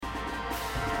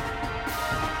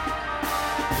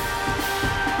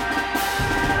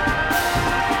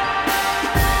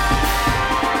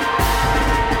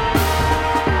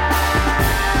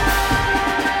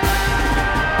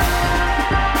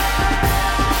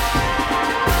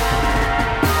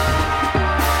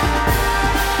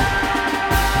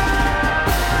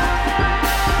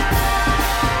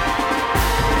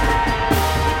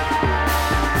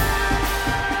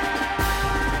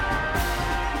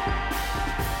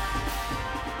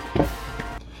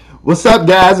What's up,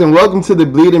 guys, and welcome to the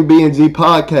Bleeding B&G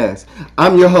podcast.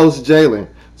 I'm your host, Jalen.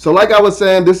 So like I was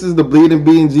saying, this is the Bleeding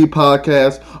B&G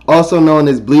podcast, also known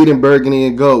as Bleeding Burgundy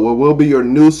and Gold, where we'll be your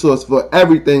news source for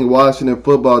everything Washington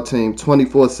football team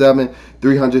 24/7,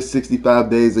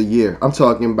 365 days a year. I'm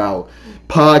talking about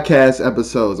podcast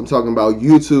episodes. I'm talking about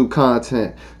YouTube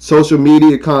content, social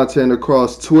media content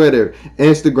across Twitter,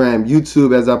 Instagram,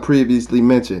 YouTube, as I previously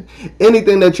mentioned.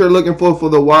 Anything that you're looking for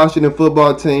the Washington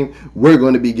football team, we're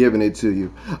going to be giving it to you.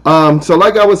 So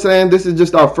like I was saying, this is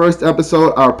just our first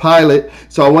episode, our pilot.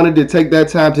 So I wanted to take that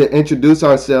time to introduce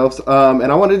ourselves.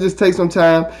 And I want to just take some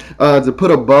time to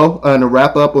put a bow and a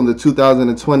wrap up on the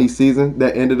 2020 season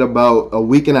that ended about a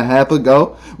week and a half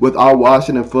ago with our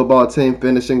Washington football team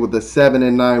finishing with a 7-9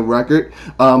 record,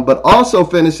 but also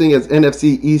finishing as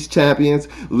NFC East champions,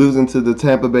 losing to the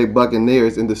Tampa Bay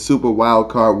Buccaneers in the Super Wild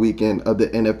Card weekend of the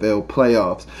NFL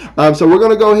playoffs. So we're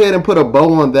going to go ahead and put a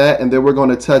bow on that, and then we're going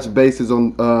to touch bases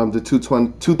on the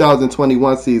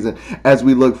 2021 season as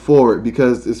we look forward,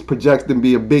 because it's projected to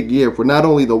be a big year for not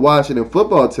only the Washington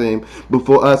football team, but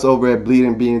for us over at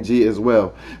Bleeding B&G as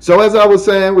well. So as I was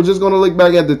saying, we're just going to look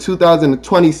back at the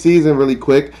 2020 season really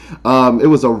quick. It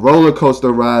was a roller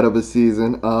coaster ride of a season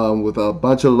with a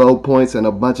bunch of low points and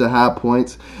a bunch of high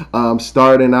points.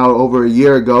 Starting out over a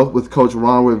year ago with Coach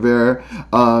Ron Rivera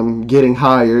getting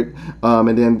hired,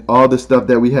 and then all the stuff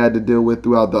that we had to deal with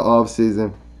throughout the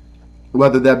offseason.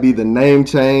 Whether that be the name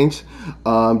change,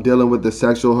 dealing with the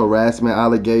sexual harassment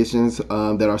allegations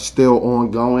that are still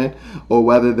ongoing, or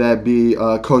whether that be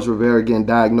Coach Rivera getting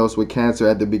diagnosed with cancer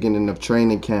at the beginning of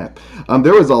training camp.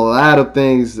 There was a lot of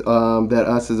things that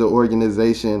us as an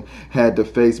organization had to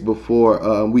face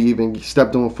before we even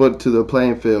stepped on foot to the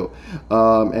playing field.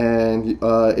 And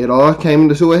it all came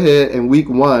to a head in week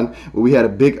one, where we had a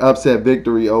big upset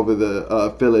victory over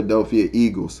the Philadelphia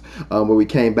Eagles, where we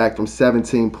came back from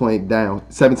 17 points down.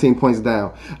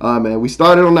 And we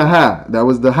started on the high. That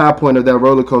was the high point of that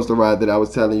roller coaster ride that I was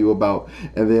telling you about.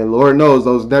 And then Lord knows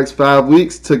those next 5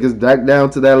 weeks took us back down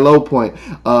to that low point,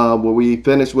 where we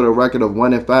finished with a record of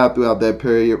 1-5 throughout that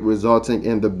period, resulting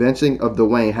in the benching of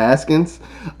Dwayne Haskins.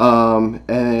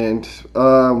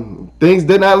 Things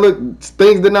did not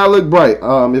look bright.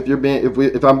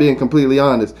 If I'm being completely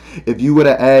honest, if you would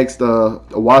have asked a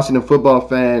Washington football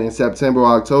fan in September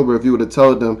or October, if you would have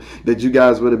told them that you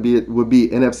guys would be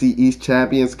NFC East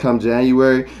champions come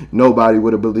January, nobody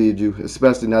would have believed you,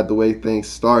 especially not the way things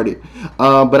started.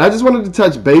 But I just wanted to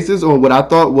touch bases on what I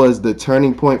thought was the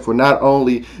turning point for not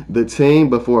only the team,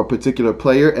 but for a particular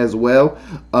player as well.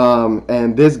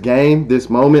 And this game, this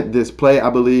moment, this play, I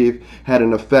believe, had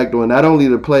an effect on not only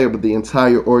the player, but the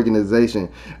entire organization.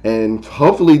 And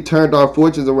hopefully turned our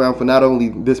fortunes around for not only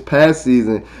this past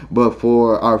season, but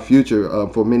for our future,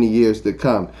 for many years to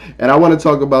come. And I want to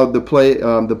talk about the play.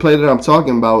 The play that I'm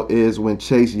talking about is when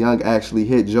Chase Young actually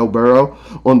hit Joe Burrow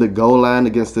on the goal line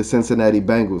against the Cincinnati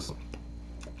Bengals.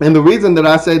 And the reason that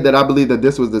I say that I believe that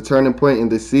this was the turning point in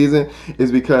this season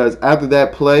is because after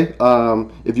that play,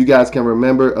 if you guys can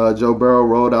remember, Joe Burrow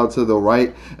rolled out to the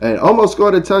right and almost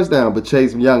scored a touchdown, but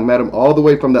Chase Young met him all the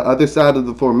way from the other side of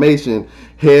the formation,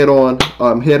 head on,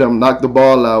 hit him, knocked the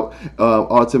ball out,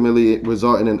 ultimately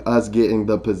resulting in us getting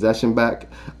the possession back.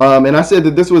 And I said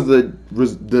that this was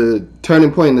the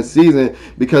turning point in the season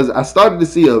because I started to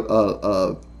see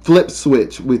a flip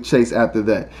switch with Chase after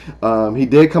that. He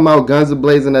did come out guns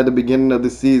a-blazing at the beginning of the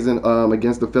season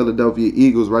against the Philadelphia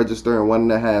Eagles, registering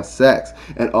 1.5 sacks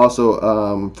and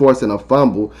also forcing a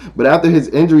fumble. But after his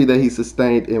injury that he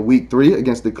sustained in week 3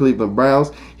 against the Cleveland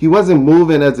Browns, he wasn't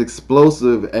moving as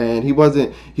explosive and he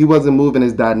wasn't moving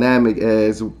as dynamic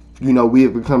as we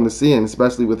have become to see him,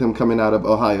 especially with him coming out of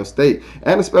Ohio State,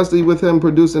 and especially with him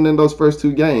producing in those first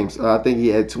 2 games. I think he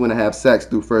had 2.5 sacks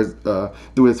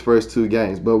through his first 2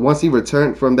 games. But once he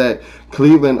returned from that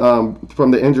Cleveland, from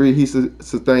the injury he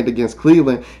sustained against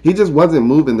Cleveland, he just wasn't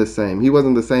moving the same. He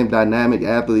wasn't the same dynamic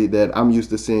athlete that I'm used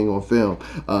to seeing on film.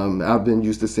 I've been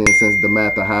used to seeing since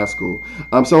DeMatha High School.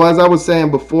 So as I was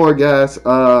saying before, guys,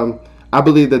 I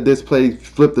believe that this play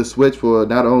flipped the switch for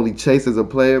not only Chase as a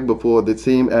player, but for the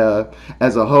team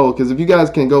as a whole. Because if you guys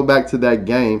can go back to that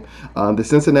game, the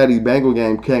Cincinnati Bengal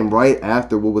game came right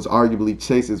after what was arguably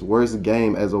Chase's worst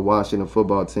game as a Washington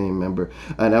football team member,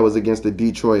 and that was against the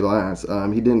Detroit Lions.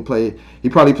 He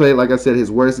probably played, like I said, his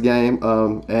worst game,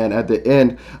 and at the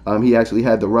end, he actually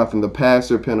had the roughing the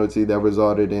passer penalty that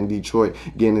resulted in Detroit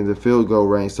getting in the field goal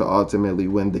range to ultimately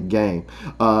win the game.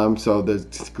 So the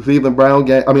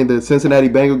Cincinnati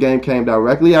Bengal game came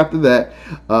directly after that,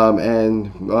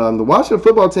 and the Washington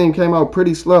football team came out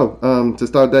pretty slow to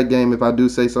start that game, if I do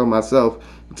say so myself.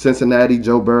 Cincinnati,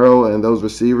 Joe Burrow, and those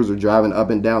receivers were driving up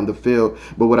and down the field.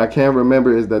 But what I can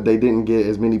remember is that they didn't get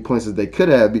as many points as they could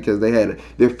have because they had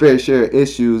their fair share of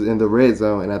issues in the red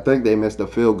zone, and I think they missed a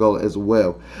field goal as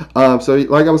well. So,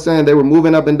 like I was saying, they were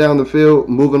moving up and down the field,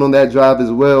 moving on that drive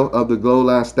as well of the goal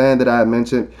line stand that I had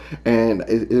mentioned, and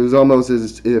it was almost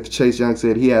as if Chase Young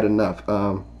said he had enough.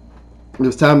 It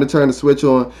was time to turn the switch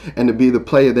on and to be the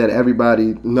player that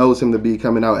everybody knows him to be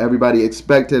coming out. Everybody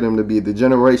expected him to be the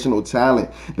generational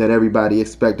talent that everybody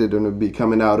expected him to be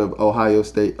coming out of Ohio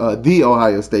State, the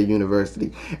Ohio State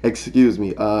University. Excuse me.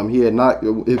 He had not.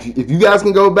 If you guys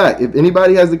can go back, if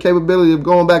anybody has the capability of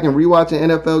going back and rewatching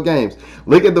NFL games,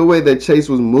 look at the way that Chase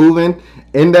was moving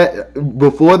in that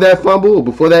before that fumble or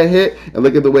before that hit, and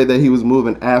look at the way that he was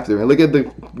moving after, and look at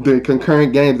the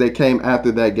concurrent games that came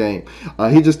after that game.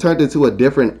 He just turned into a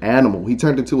different animal. He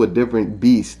turned into a different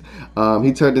beast.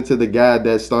 He turned into the guy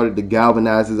that started to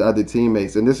galvanize his other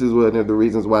teammates, and this is one of the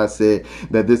reasons why I said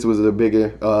that this was a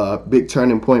big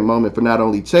turning point moment for not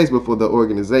only Chase but for the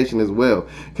organization as well.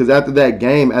 Because after that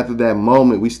game, after that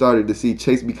moment, we started to see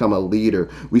Chase become a leader.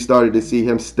 We started to see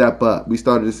him step up. We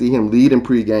started to see him lead in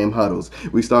pregame huddles.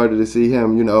 We started to see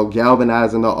him,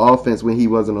 galvanizing the offense when he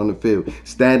wasn't on the field,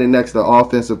 standing next to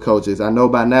offensive coaches. I know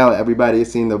by now everybody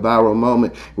has seen the viral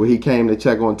moment where he came to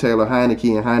check on Taylor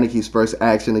Heinicke and Heinicke's first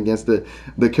action against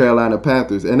the Carolina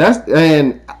Panthers. And that's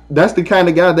the kind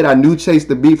of guy that I knew Chase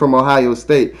to be from Ohio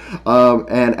State.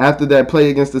 And after that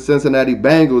play against the Cincinnati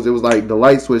Bengals, it was like the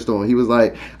light switched on. He was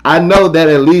like, I know that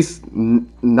at least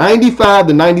 95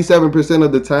 to 97%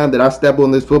 of the time that I step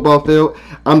on this football field,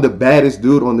 I'm the baddest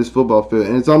dude on this football field.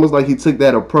 And it's almost like he took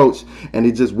that approach and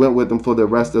he just went with him for the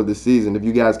rest of the season. If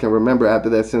you guys can remember, after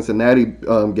that Cincinnati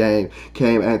game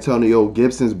came Antonio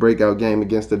Gibson's breakout game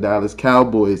against the Dallas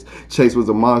Cowboys. Chase was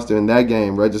a monster in that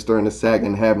game, registering a sack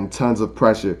and having tons of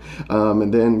pressure.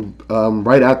 And then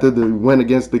right after the win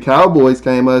against the Cowboys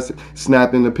came us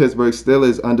snapping the Pittsburgh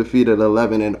Steelers undefeated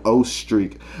 11-0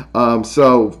 streak.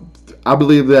 So I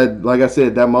believe that, like I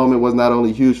said, that moment was not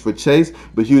only huge for Chase,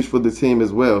 but huge for the team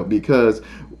as well, because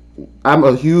I'm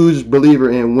a huge believer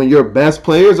in when your best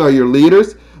players are your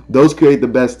leaders, those create the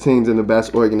best teams and the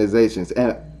best organizations.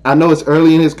 And I know it's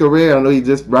early in his career. I know he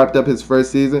just wrapped up his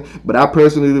first season, but I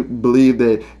personally believe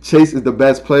that Chase is the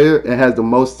best player and has the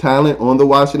most talent on the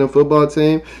Washington football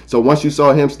team. So once you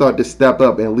saw him start to step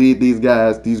up and lead these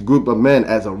guys, these group of men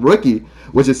as a rookie,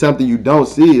 which is something you don't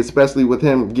see, especially with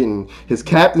him getting his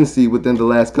captaincy within the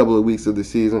last couple of weeks of the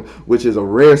season, which is a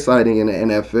rare sighting in the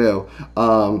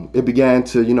NFL. It began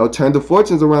to, turn the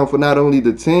fortunes around for not only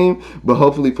the team, but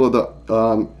hopefully for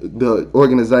the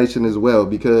organization as well,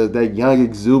 because that young,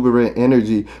 exuberant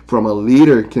energy from a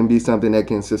leader can be something that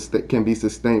can be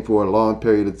sustained for a long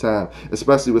period of time,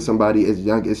 especially with somebody as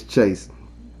young as Chase.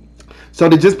 So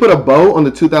to just put a bow on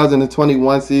the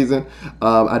 2021 season,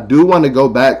 I do want to go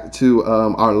back to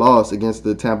our loss against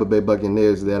the Tampa Bay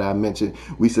Buccaneers that I mentioned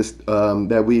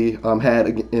that we had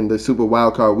in the Super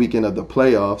Wildcard weekend of the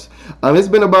playoffs. It's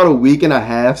been about a week and a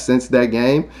half since that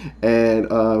game, and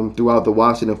throughout the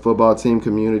Washington football team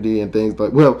community and things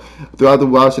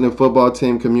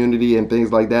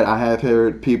like that, I have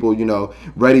heard people,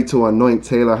 ready to anoint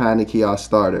Taylor Heinicke our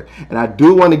starter. And I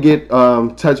do want to get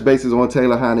touch bases on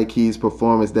Taylor Heinicke's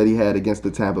performance that he had against the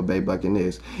Tampa Bay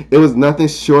Buccaneers. It was nothing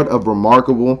short of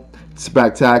remarkable,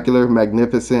 spectacular,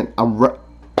 magnificent.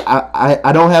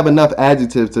 I don't have enough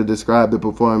adjectives to describe the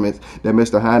performance that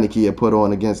Mr. Heinicke had put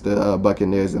on against the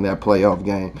Buccaneers in that playoff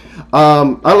game.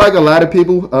 Unlike a lot of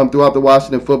people throughout the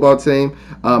Washington football team,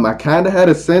 I kind of had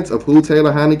a sense of who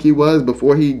Taylor Heinicke was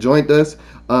before he joined us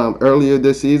earlier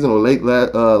this season or late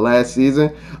last season.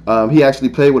 He actually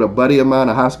played with a buddy of mine,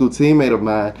 a high school teammate of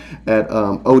mine at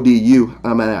ODU.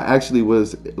 And I actually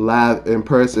was live in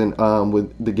person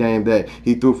with the game that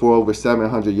he threw for over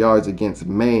 700 yards against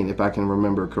Maine, if I can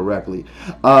remember correctly.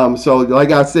 So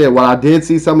like I said, while I did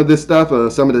see some of this stuff,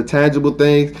 some of the tangible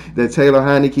things that Taylor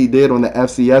Heinicke did on the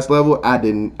FCS level,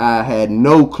 I had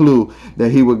no clue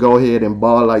that he would go ahead and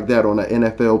ball like that on the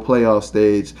NFL playoff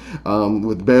stage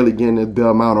with barely getting the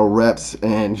amount of reps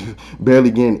and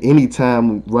barely getting any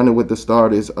time running with the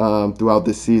starters throughout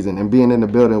this season, and being in the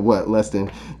building less than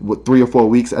 3 or 4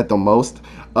 weeks at the most.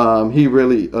 He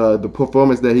really the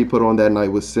performance that he put on that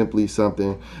night was simply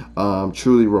something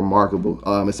truly remarkable,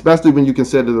 especially when you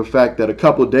consider the fact that a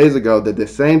couple of days ago that the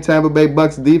same Tampa Bay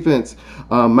Bucks defense,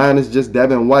 minus just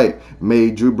Devin White,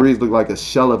 made Drew Brees look like a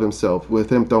shell of himself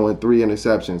with him throwing 3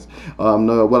 interceptions.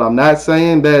 No, well, I'm not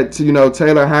saying that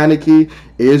Taylor Heinicke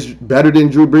is better than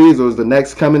Drew Brees or is the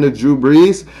next coming of Drew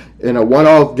Brees in a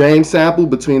one-off game sample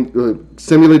between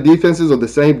similar defenses or the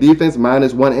same defense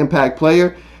minus one impact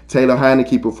player. Taylor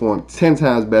Heineke performed 10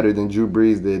 times better than Drew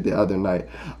Brees did the other night.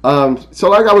 So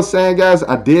like I was saying, guys,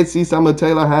 I did see some of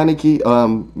Taylor Heineke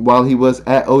while he was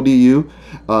at ODU.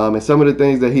 And some of the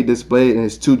things that he displayed in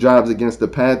his 2 drives against the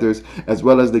Panthers, as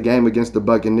well as the game against the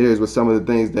Buccaneers, was some of the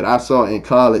things that I saw in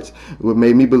college, what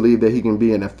made me believe that he can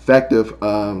be an effective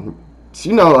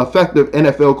effective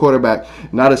NFL quarterback,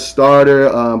 not a starter,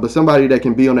 but somebody that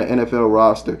can be on the NFL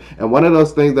roster. And one of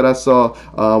those things that I saw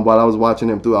while I was watching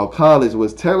him throughout college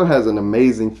was Taylor has an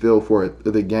amazing feel for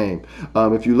the game.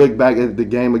 If you look back at the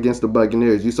game against the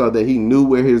Buccaneers, you saw that he knew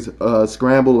where his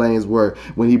scramble lanes were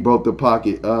when he broke the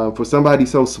pocket. For somebody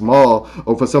so small,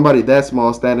 or for somebody that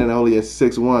small, standing only at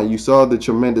 6'1", you saw the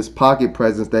tremendous pocket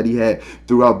presence that he had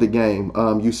throughout the game.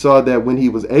 You saw that when he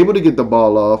was able to get the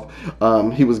ball off,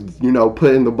 he was,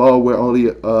 putting the ball where only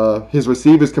his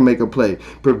receivers can make a play,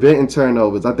 preventing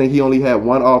turnovers. I think he only had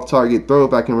 1 off-target throw,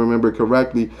 if I can remember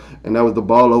correctly, and that was the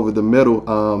ball over the middle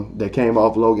that came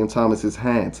off Logan Thomas's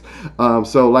hands.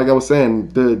 So like I was saying,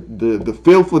 the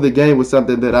feel for the game was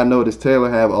something that I noticed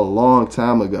Taylor had a long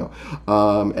time ago.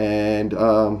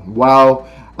 While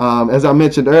as I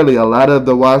mentioned earlier, a lot of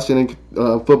the Washington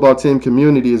football team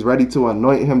community is ready to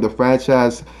anoint him the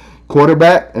franchise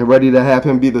quarterback and ready to have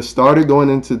him be the starter going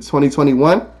into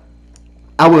 2021.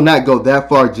 I will not go that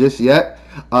far just yet.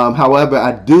 However,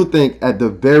 I do think at the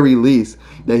very least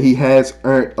that he has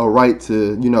earned a right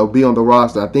to, be on the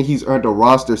roster. I think he's earned a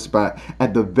roster spot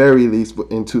at the very least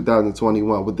in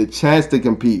 2021 with the chance to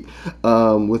compete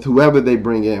with whoever they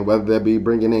bring in, whether that be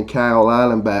bringing in Kyle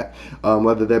Allen back,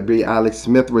 whether that be Alex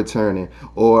Smith returning,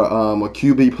 or a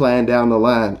QB plan down the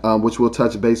line, which we'll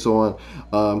touch base on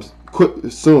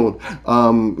soon.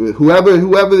 Whoever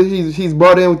he's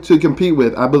brought in to compete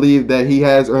with, I believe that he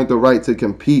has earned the right to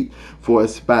compete for a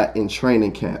spot in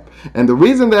training camp. And the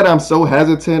reason that I'm so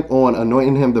hesitant on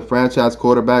anointing him the franchise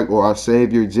quarterback or our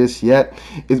savior just yet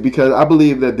is because I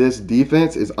believe that this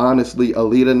defense is honestly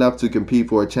elite enough to compete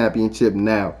for a championship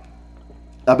now.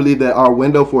 I believe that our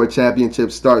window for a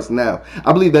championship starts now.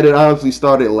 I believe that it honestly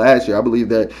started last year. I believe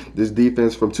that this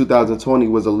defense from 2020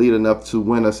 was elite enough to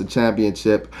win us a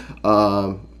championship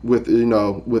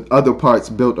with other parts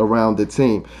built around the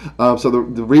team. So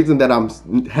the reason that I'm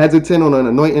hesitant on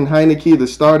anointing Heineke the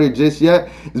starter just yet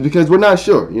is because we're not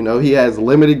sure. He has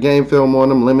limited game film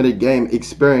on him, limited game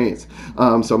experience.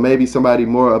 So maybe somebody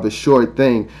more of a short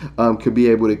thing could be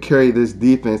able to carry this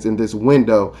defense in this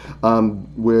window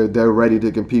where they're ready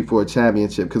to compete for a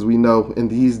championship. Because we know in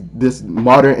this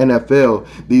modern NFL,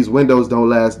 these windows don't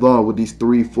last long with these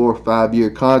 3, 4,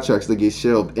 5-year contracts that get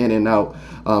shelved in and out.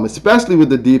 Especially with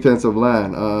the defensive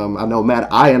line. I know Matt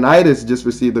Ioannidis just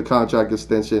received a contract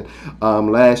extension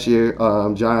last year. A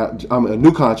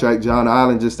new contract. John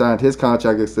Allen just signed his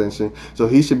contract extension, so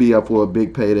he should be up for a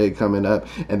big payday coming up.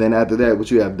 And then after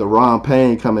that, you have Daron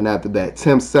Payne coming after that,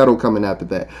 Tim Settle coming after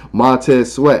that,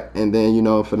 Montez Sweat, and then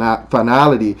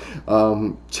finality,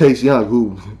 Chase Young,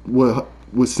 who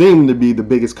would seem to be the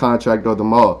biggest contract of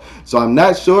them all. So I'm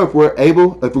not sure if we're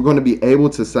going to be able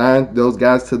to sign those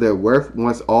guys to their worth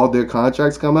once all their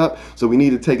contracts come up. So we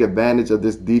need to take advantage of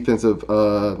this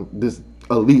this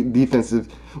elite defensive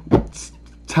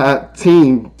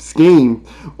team scheme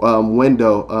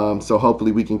window, so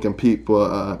hopefully we can compete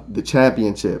for the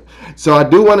championship. So I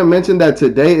do want to mention that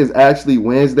today is actually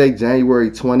Wednesday, January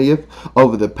 20th.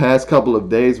 Over the past couple of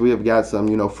days, we have got some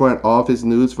front office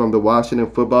news from the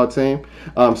Washington football team.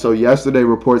 So yesterday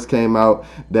reports came out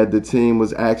that the team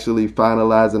was actually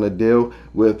finalizing a deal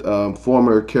with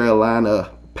former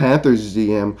Carolina Panthers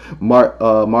GM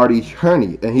Marty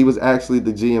Hurney, and he was actually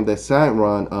the GM that signed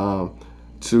Ron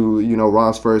to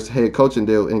Ron's first head coaching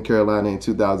deal in Carolina in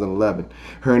 2011.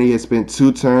 Hurney has spent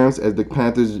 2 terms as the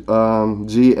Panthers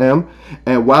GM,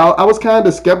 and while I was kind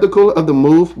of skeptical of the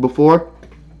move before,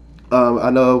 I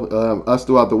know us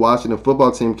throughout the Washington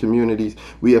football team communities,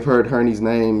 we have heard Hurney's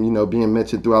name, being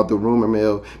mentioned throughout the rumor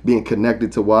mill, being connected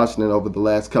to Washington over the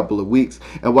last couple of weeks.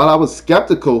 And while I was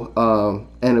skeptical,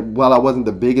 and while I wasn't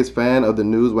the biggest fan of the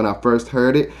news when I first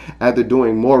heard it, after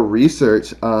doing more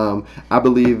research, I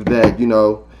believe that,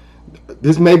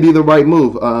 this may be the right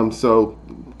move. So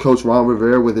Coach Ron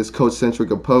Rivera, with his coach-centric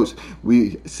approach,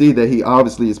 we see that he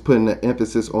obviously is putting an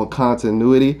emphasis on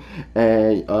continuity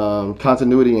and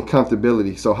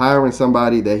comfortability. So hiring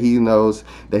somebody that he knows,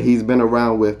 that he's been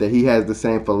around with, that he has the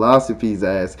same philosophies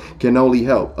as, can only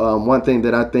help. One thing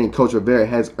that I think Coach Rivera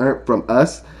has earned from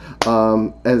us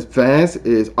as fans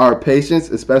is our patience,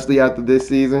 especially after this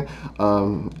season,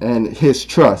 and his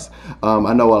trust.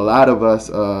 I know a lot of us,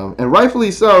 and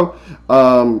rightfully so,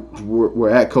 we're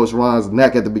at Coach Ron's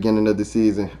neck at the beginning of the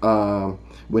season.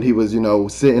 when he was,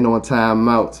 sitting on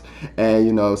timeouts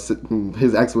and,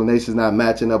 his explanations not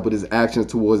matching up with his actions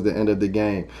towards the end of the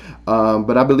game.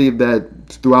 But I believe that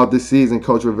throughout this season,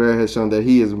 Coach Rivera has shown that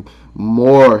he is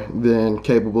more than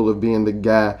capable of being the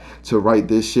guy to right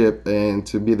this ship and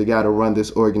to be the guy to run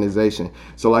this organization.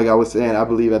 So like I was saying, I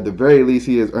believe at the very least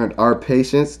he has earned our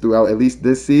patience throughout at least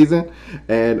this season,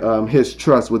 and his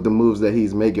trust with the moves that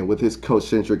he's making with his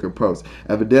coach-centric approach.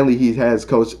 Evidently he has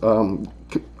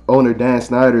owner Dan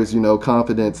Snyder's,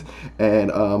 confidence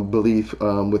and belief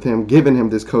with him giving him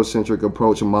this coach-centric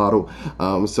approach model.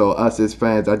 So us as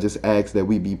fans, I just ask that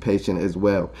we be patient as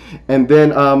well. And then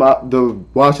the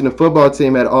Washington football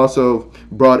team had also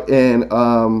brought in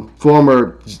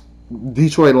former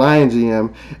Detroit Lions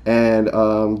GM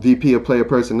and VP of player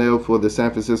personnel for the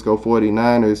San Francisco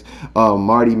 49ers,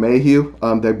 Marty Mayhew.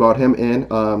 They brought him in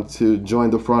to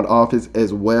join the front office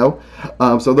as well.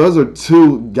 So those are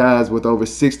two guys with over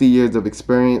 60 years of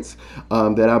experience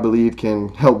that I believe can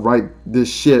help right this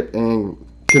ship and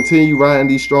continue riding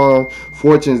these strong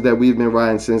fortunes that we've been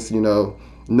riding since,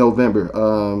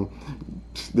 November.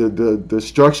 The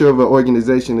structure of an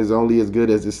organization is only as good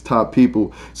as its top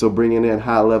people. So bringing in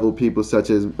high level people such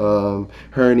as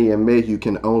Hurney and Mayhew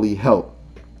can only help.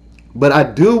 But I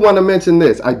do want to mention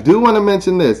this. I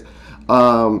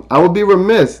would be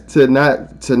remiss to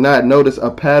not notice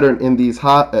a pattern in these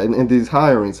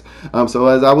hirings. So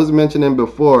as I was mentioning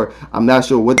before, I'm not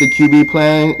sure what the QB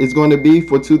plan is going to be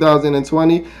for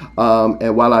 2020.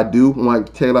 And while I do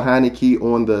want Taylor Heinicke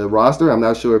on the roster, I'm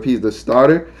not sure if he's the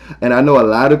starter. And I know a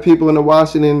lot of people in the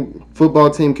Washington football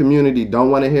team community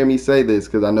don't want to hear me say this,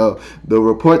 because I know the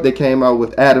report that came out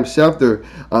with Adam Schefter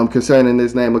concerning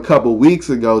this name a couple weeks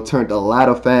ago turned a lot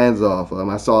of fans off.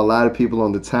 I saw a lot of people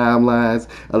on the timelines,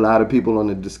 a lot of people on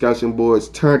the discussion boards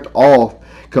turned off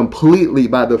completely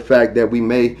by the fact that we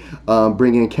may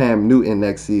bring in Cam Newton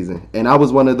next season. And I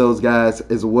was one of those guys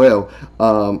as well,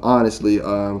 honestly.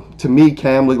 To me,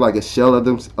 Cam looked like a shell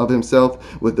of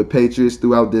himself with the Patriots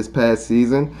throughout this past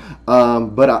season.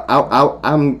 But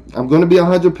I'm going to be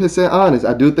 100% honest.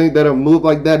 I do think that a move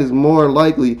like that is more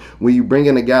likely when you bring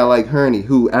in a guy like Hurney,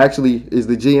 who actually is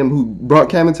the GM who brought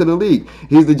Cam into the league.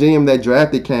 He's the GM that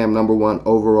drafted Cam number 1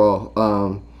 overall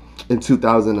in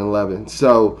 2011.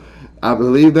 So I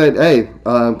believe that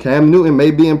Cam Newton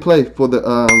may be in play for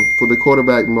the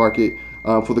quarterback market,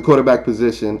 for the quarterback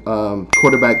position,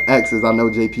 quarterback X, as I know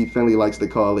JP Finley likes to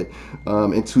call it,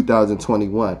 in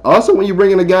 2021. Also, when you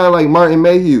bring in a guy like Martin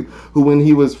Mayhew, who when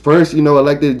he was first,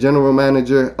 elected general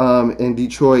manager in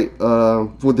Detroit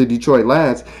for the Detroit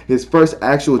Lions, his first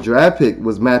actual draft pick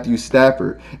was Matthew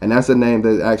Stafford, and that's a name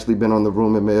that's actually been on the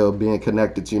rumor mill, being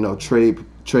connected to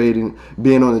trading,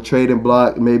 being on the trading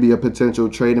block, maybe a potential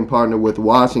trading partner with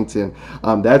Washington.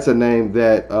 That's a name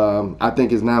that I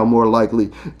think is now more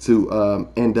likely to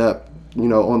end up,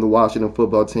 on the Washington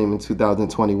football team in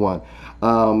 2021.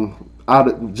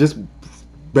 Just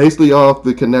basically off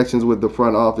the connections with the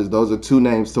front office, those are two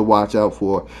names to watch out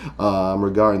for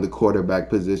regarding the quarterback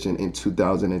position in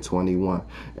 2021.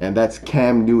 And that's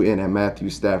Cam Newton and Matthew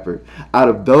Stafford. Out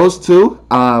of those two,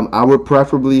 I would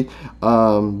preferably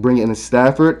bring in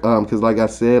Stafford because, like I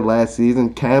said, last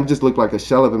season, Cam just looked like a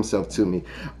shell of himself to me.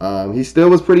 He still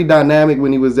was pretty dynamic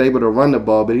when he was able to run the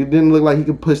ball, but he didn't look like he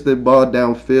could push the ball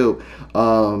downfield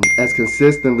as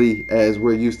consistently as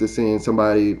we're used to seeing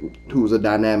somebody who's a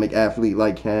dynamic athlete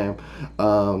like Cam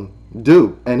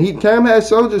do. And Cam has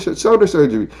shoulder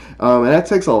surgery, and that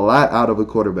takes a lot out of a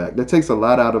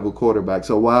quarterback.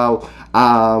 So while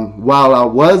I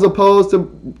was opposed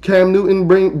to Cam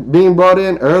Newton being brought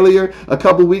in earlier a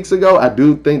couple weeks ago, I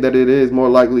do think that it is more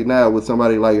likely now with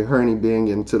somebody like Hurney being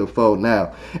into the fold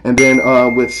now. And then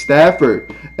with Stafford,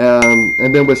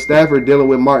 dealing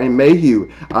with Martin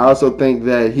Mayhew, I also think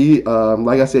that he,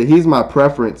 like I said, he's my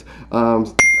preference.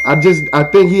 I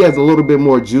think he has a little bit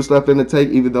more juice left in the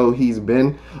tank, even though he's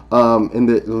been in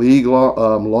the league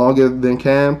longer than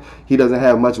Cam. He doesn't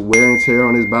have much wear and tear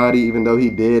on his body, even though he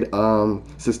did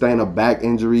sustain a back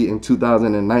injury in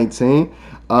 2019.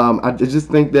 I just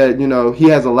think that, he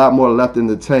has a lot more left in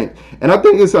the tank. And I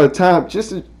think it's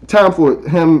time for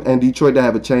him and Detroit to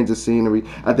have a change of scenery.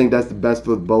 I think that's the best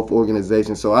for both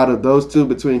organizations. So out of those two,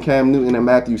 between Cam Newton and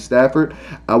Matthew Stafford,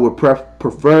 I would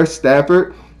prefer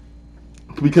Stafford,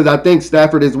 because I think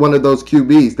Stafford is one of those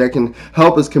QBs that can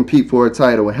help us compete for a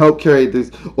title and help carry this,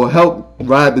 or help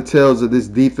ride the tails of this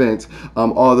defense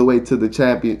all the way to a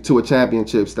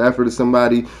championship. Stafford is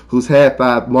somebody who's had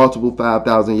multiple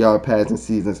 5,000-yard passing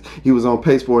seasons. He was on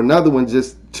pace for another one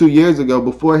just 2 years ago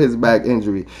before his back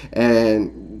injury.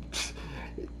 And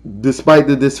despite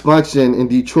the dysfunction in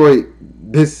Detroit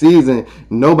this season,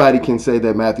 nobody can say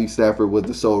that Matthew Stafford was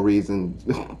the sole reason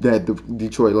that the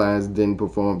Detroit Lions didn't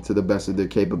perform to the best of their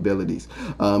capabilities.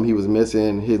 He was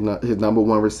missing his number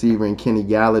one receiver in Kenny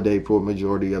Galladay for a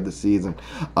majority of the season.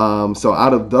 So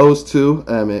out of those two,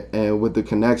 and with the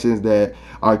connections that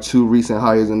our two recent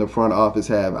hires in the front office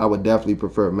have, I would definitely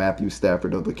prefer Matthew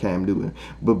Stafford over Cam Newton.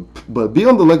 But be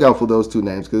on the lookout for those two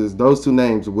names, because those two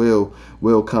names will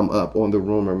come up on the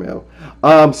rumor mill.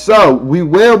 So we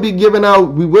will be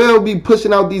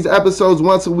pushing out these episodes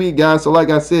once a week, guys. So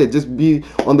like I said, just be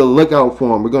on the lookout for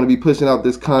them. We're going to be pushing out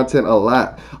this content a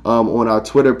lot on our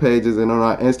Twitter pages and on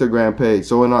our Instagram page.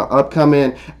 So in our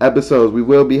upcoming episodes, we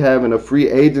will be having a free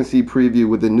agency preview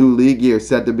with the new league year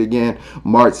set to begin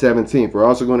March 17th. We're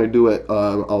also going to do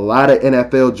a lot of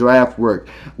NFL draft work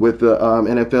with the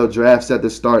NFL draft set to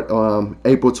start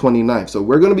April 29th. So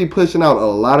we're going to be pushing out a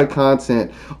lot of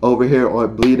content over here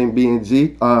on Bleeding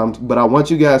BNG. But I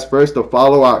want you guys first to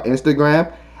follow our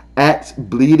Instagram at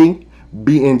Bleeding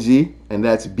BNG, and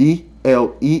that's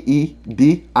BLEEDING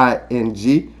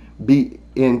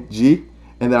BNG.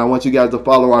 And then I want you guys to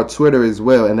follow our Twitter as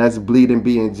well, and that's Bleeding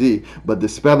BNG. But the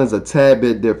spelling's a tad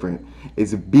bit different.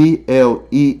 It's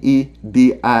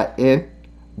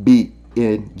BLEEDINBNG.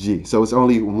 So it's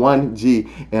only one G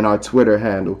in our Twitter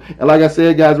handle. And like I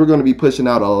said, guys, we're going to be pushing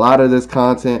out a lot of this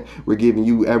content. We're giving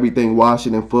you everything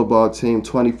Washington football team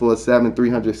 24/7,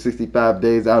 365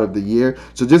 days out of the year.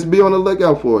 So just be on the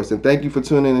lookout for us. And thank you for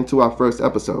tuning into our first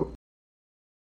episode.